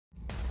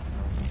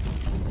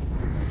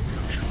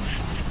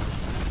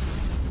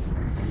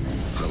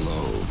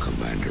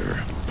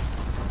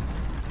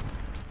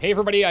Hey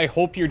everybody, I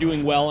hope you're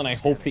doing well and I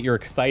hope that you're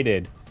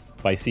excited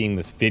by seeing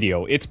this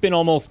video. It's been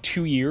almost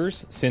 2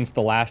 years since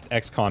the last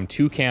XCOM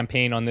 2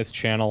 campaign on this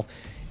channel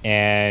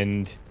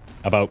and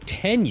about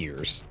 10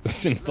 years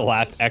since the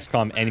last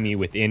XCOM Enemy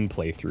Within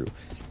playthrough.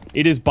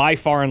 It is by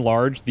far and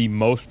large the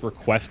most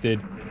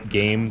requested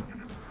game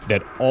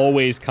that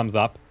always comes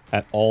up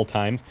at all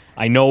times.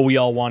 I know we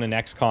all want an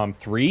XCOM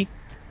 3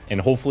 and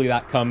hopefully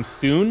that comes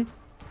soon,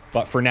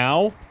 but for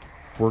now,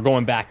 we're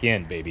going back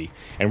in, baby.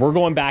 And we're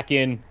going back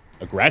in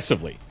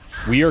aggressively.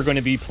 We are going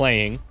to be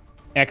playing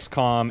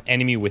XCOM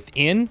Enemy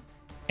Within,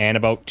 and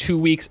about 2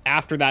 weeks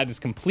after that is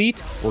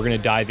complete, we're going to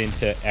dive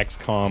into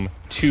XCOM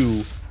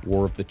 2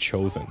 War of the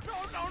Chosen.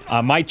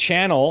 My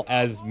channel,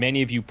 as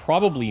many of you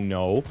probably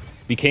know,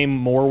 became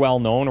more well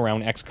known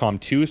around XCOM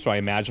 2, so I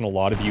imagine a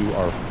lot of you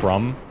are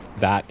from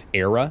that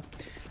era.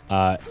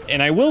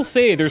 And I will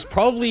say there's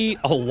probably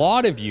a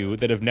lot of you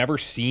that have never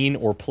seen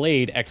or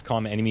played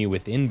XCOM Enemy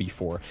Within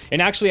before.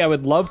 And actually, I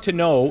would love to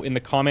know in the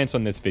comments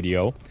on this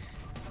video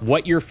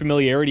what your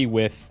familiarity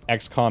with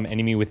XCOM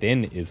Enemy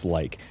Within is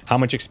like. How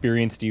much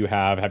experience do you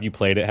have? Have you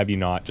played it? Have you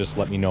not? Just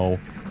let me know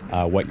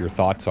what your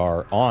thoughts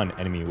are on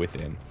Enemy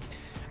Within.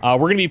 We're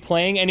going to be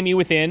playing Enemy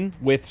Within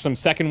with some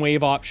second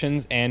wave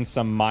options and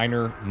some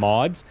minor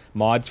mods.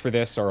 Mods for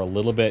this are a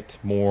little bit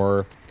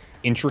more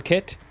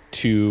intricate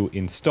to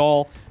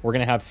install. We're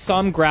going to have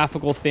some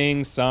graphical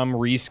things, some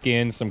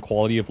reskins, some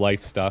quality of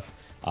life stuff,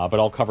 but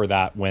I'll cover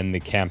that when the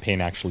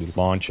campaign actually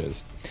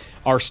launches.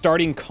 Our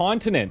starting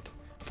continent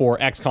for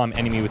XCOM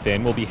Enemy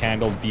Within will be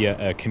handled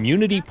via a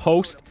community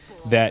post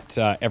that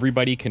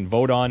everybody can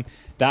vote on.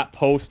 That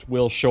post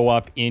will show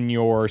up in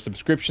your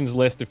subscriptions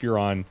list if you're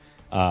on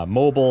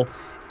mobile.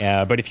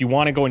 But if you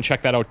want to go and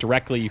check that out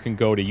directly, you can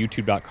go to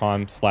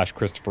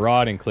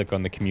youtube.com/ChristopherOdd and click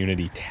on the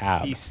community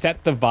tab. You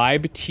set the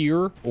vibe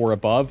tier or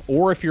above,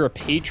 or if you're a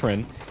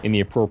patron in the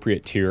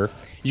appropriate tier,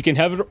 you can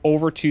head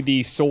over to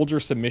the Soldier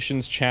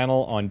Submissions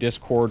channel on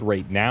Discord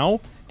right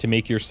now to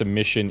make your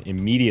submission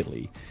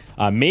immediately.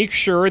 Make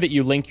sure that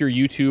you link your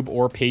YouTube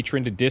or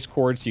patron to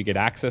Discord so you get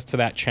access to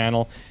that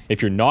channel.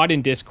 If you're not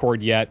in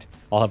Discord yet,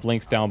 I'll have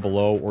links down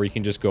below, or you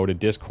can just go to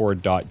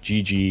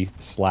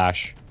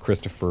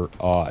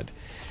discord.gg/ChristopherOdd.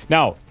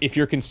 Now, if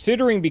you're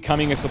considering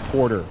becoming a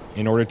supporter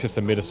in order to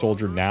submit a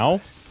soldier now,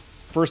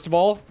 first of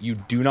all, you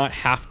do not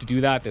have to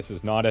do that. This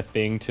is not a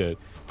thing to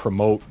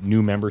promote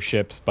new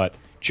memberships, but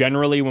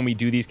generally when we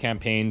do these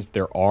campaigns,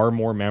 there are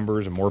more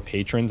members and more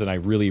patrons, and I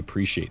really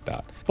appreciate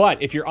that.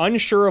 But if you're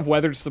unsure of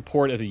whether to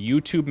support as a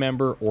YouTube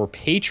member or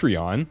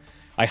Patreon,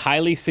 I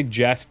highly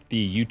suggest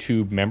the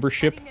YouTube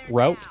membership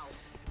route.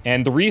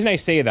 And the reason I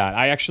say that,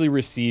 I actually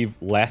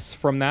receive less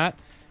from that,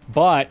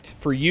 but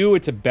for you,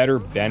 it's a better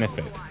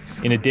benefit.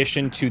 In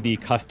addition to the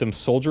custom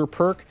soldier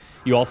perk,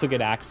 you also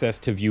get access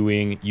to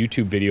viewing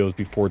YouTube videos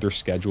before they're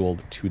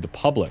scheduled to the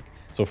public.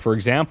 So for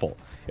example,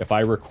 if I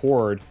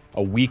record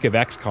a week of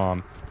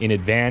XCOM in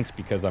advance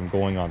because I'm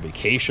going on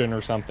vacation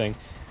or something,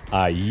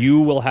 you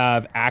will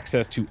have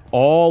access to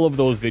all of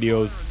those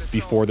videos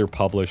before they're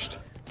published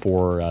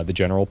for the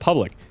general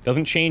public.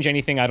 Doesn't change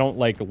anything. I don't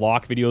like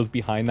lock videos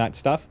behind that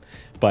stuff,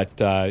 but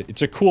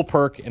it's a cool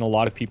perk and a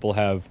lot of people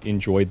have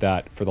enjoyed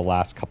that for the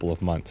last couple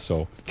of months,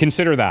 so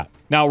consider that.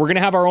 Now, we're gonna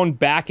have our own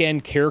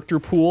back-end character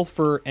pool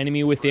for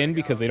Enemy Within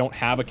because they don't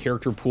have a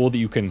character pool that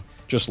you can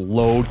just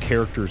load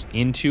characters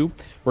into.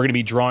 We're gonna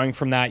be drawing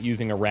from that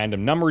using a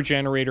random number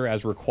generator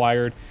as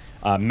required.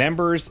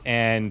 Members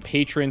and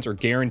patrons are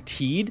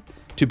guaranteed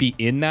to be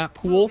in that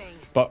pool,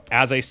 but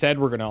as I said,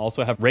 we're gonna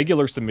also have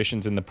regular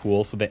submissions in the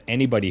pool so that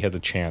anybody has a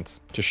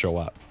chance to show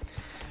up.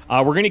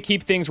 We're gonna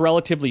keep things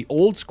relatively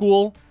old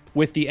school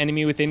with the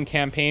Enemy Within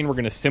campaign. We're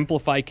gonna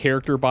simplify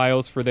character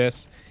bios for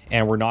this,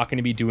 and we're not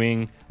gonna be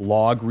doing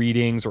log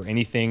readings or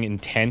anything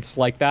intense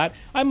like that.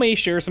 I may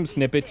share some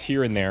snippets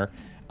here and there,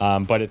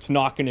 but it's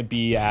not gonna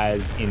be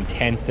as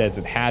intense as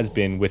it has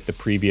been with the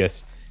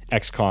previous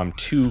XCOM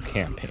 2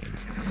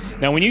 campaigns.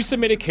 Now, when you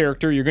submit a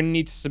character, you're gonna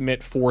need to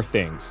submit 4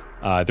 things.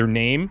 Their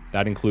name,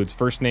 that includes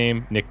first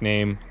name,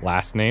 nickname,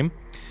 last name,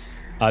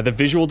 the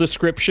visual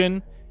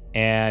description,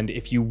 and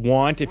if you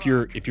want, if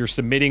you're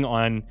submitting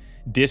on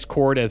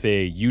Discord as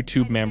a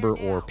YouTube member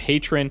or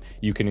patron,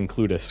 you can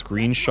include a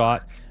screenshot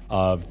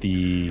of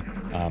the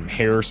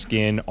hair,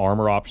 skin,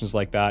 armor options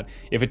like that.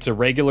 If it's a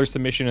regular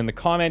submission in the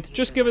comments,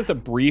 just give us a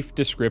brief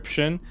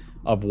description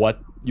of what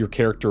your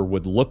character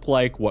would look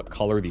like, what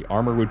color the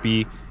armor would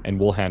be, and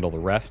we'll handle the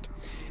rest.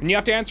 And you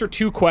have to answer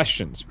 2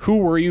 questions. Who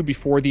were you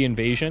before the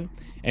invasion?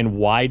 And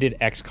why did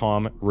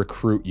XCOM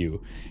recruit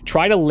you?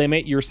 Try to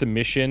limit your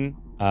submission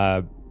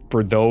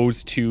for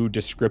those 2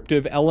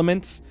 descriptive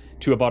elements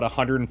to about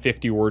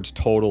 150 words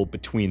total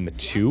between the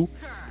 2.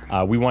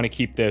 We want to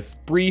keep this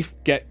brief,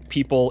 get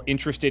people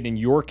interested in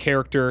your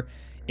character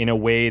in a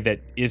way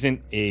that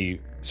isn't a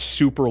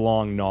super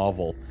long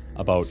novel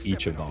about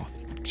each of them.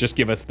 Just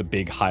give us the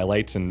big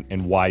highlights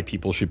and why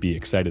people should be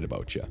excited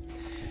about you.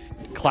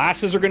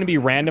 Classes are going to be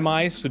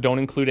randomized, so don't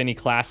include any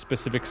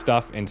class-specific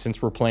stuff, and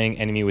since we're playing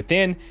Enemy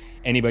Within,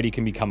 anybody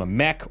can become a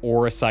mech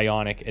or a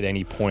psionic at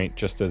any point,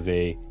 just as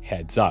a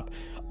heads up.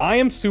 I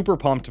am super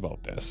pumped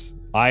about this.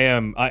 I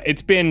am,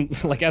 it's been,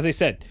 like, as I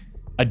said,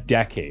 a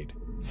decade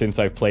since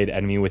I've played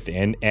Enemy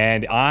Within,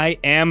 and I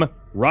am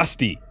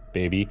rusty,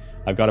 baby.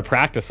 I've got to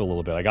practice a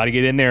little bit. I got to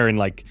get in there and,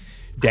 like,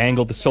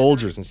 dangle the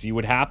soldiers and see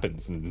what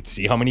happens and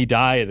see how many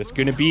die. It's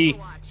gonna be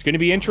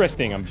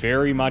interesting. I'm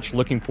very much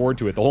looking forward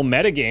to it. The whole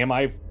metagame,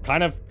 I've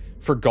kind of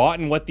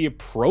forgotten what the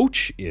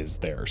approach is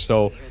there.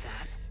 So,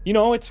 you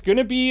know, it's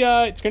gonna be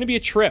a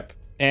trip.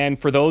 And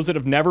for those that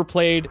have never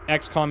played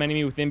XCOM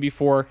Enemy Within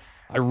before,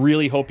 I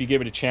really hope you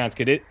give it a chance,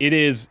 because it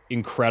is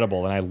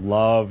incredible, and I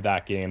love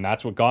that game.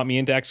 That's what got me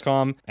into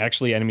XCOM.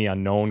 Actually, Enemy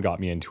Unknown got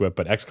me into it,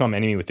 but XCOM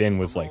Enemy Within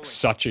was like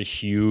such a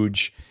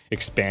huge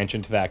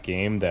expansion to that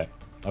game that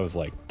I was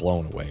like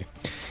blown away.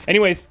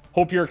 Anyways,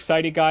 hope you're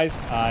excited, guys.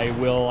 I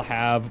will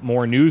have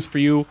more news for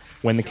you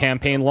when the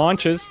campaign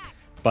launches.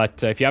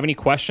 But if you have any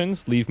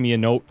questions, leave me a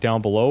note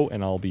down below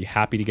and I'll be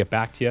happy to get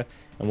back to you.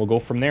 And we'll go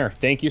from there.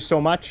 Thank you so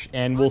much,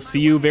 and we'll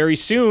see you very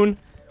soon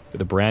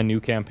with a brand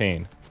new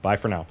campaign. Bye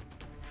for now.